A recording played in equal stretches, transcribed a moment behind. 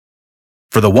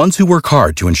For the ones who work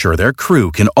hard to ensure their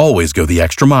crew can always go the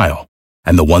extra mile,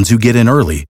 and the ones who get in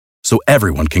early so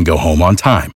everyone can go home on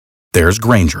time, there's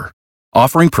Grainger,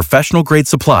 offering professional-grade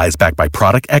supplies backed by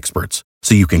product experts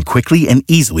so you can quickly and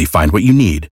easily find what you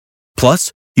need.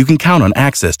 Plus, you can count on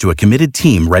access to a committed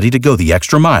team ready to go the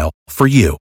extra mile for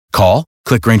you. Call,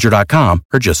 click Grainger.com,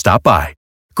 or just stop by.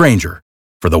 Grainger,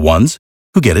 for the ones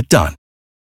who get it done.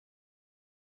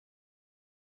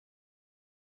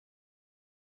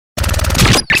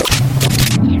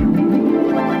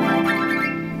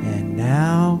 And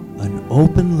now, an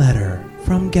open letter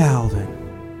from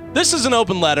Galvin. This is an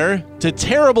open letter to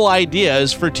terrible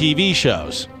ideas for TV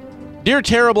shows. Dear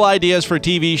terrible ideas for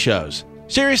TV shows.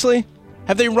 Seriously?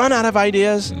 Have they run out of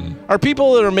ideas? Are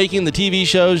people that are making the TV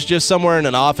shows just somewhere in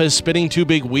an office spinning two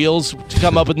big wheels to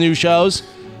come up with new shows?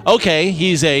 Okay,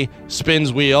 he's a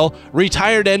spins wheel,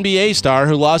 retired NBA star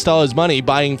who lost all his money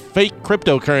buying fake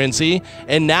cryptocurrency,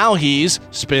 and now he's,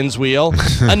 spins wheel,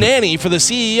 a nanny for the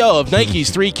CEO of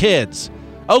Nike's 3 kids.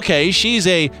 Okay, she's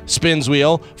a spins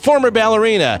wheel, former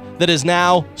ballerina that is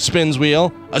now, spins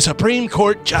wheel, a Supreme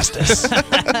Court justice.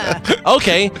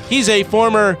 Okay, he's a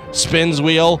former spins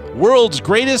wheel, world's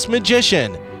greatest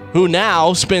magician, who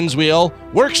now, spins wheel,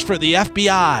 works for the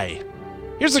FBI.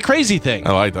 Here's the crazy thing.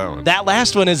 I like that one. That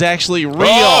last one is actually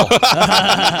real.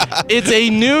 It's a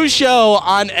new show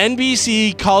on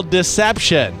NBC called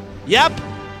Deception. Yep,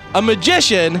 a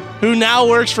magician who now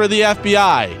works for the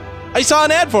FBI. I saw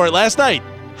an ad for it last night.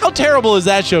 How terrible is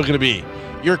that show going to be?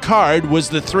 Your card was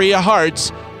the 3 of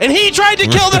hearts, and he tried to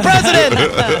kill the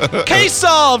president! Case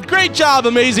solved! Great job,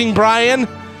 Amazing Brian!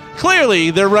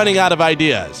 Clearly, they're running out of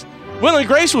ideas. Will and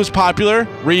Grace was popular.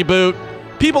 Reboot.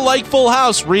 People like Full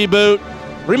House. Reboot.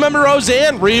 Remember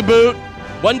Roseanne? Reboot.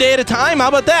 One Day at a Time? How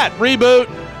about that? Reboot.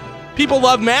 People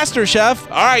love MasterChef.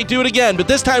 All right, do it again, but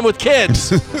this time with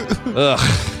kids.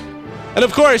 Ugh. And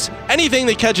of course, anything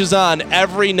that catches on,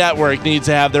 every network needs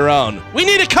to have their own. We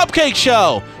need a cupcake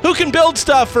show. Who can build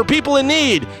stuff for people in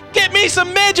need? Get me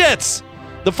some midgets.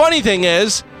 The funny thing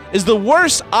is the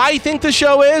worse I think the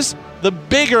show is, the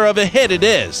bigger of a hit it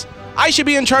is. I should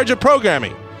be in charge of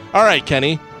programming. All right,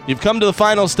 Kenny, you've come to the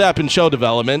final step in show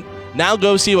development. Now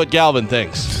go see what Galvin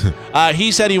thinks.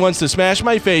 He said he wants to smash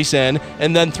my face in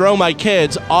and then throw my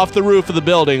kids off the roof of the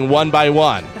building one by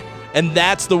one. And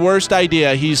that's the worst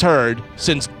idea he's heard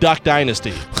since Duck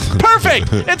Dynasty. Perfect!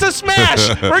 It's a smash!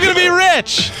 We're going to be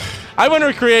rich! I want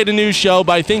to create a new show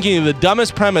by thinking of the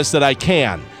dumbest premise that I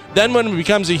can. Then when it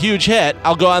becomes a huge hit,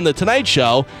 I'll go on The Tonight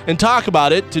Show and talk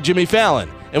about it to Jimmy Fallon.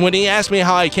 And when he asks me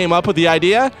how I came up with the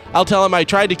idea, I'll tell him I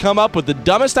tried to come up with the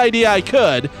dumbest idea I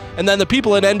could, and then the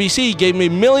people at NBC gave me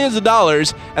millions of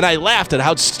dollars, and I laughed at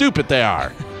how stupid they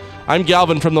are. I'm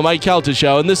Galvin from The Mike Calta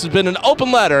Show, and this has been an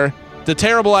open letter to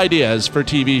terrible ideas for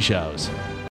TV shows.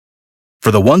 For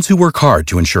the ones who work hard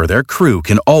to ensure their crew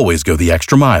can always go the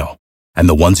extra mile, and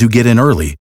the ones who get in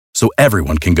early so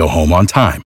everyone can go home on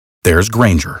time, there's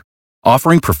Grainger,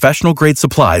 offering professional-grade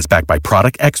supplies backed by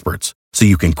product experts so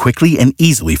you can quickly and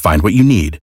easily find what you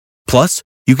need. Plus,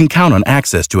 you can count on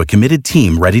access to a committed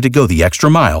team ready to go the extra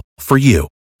mile for you.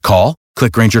 Call,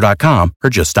 click Grainger.com,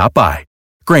 or just stop by.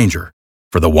 Grainger,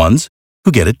 for the ones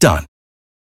who get it done.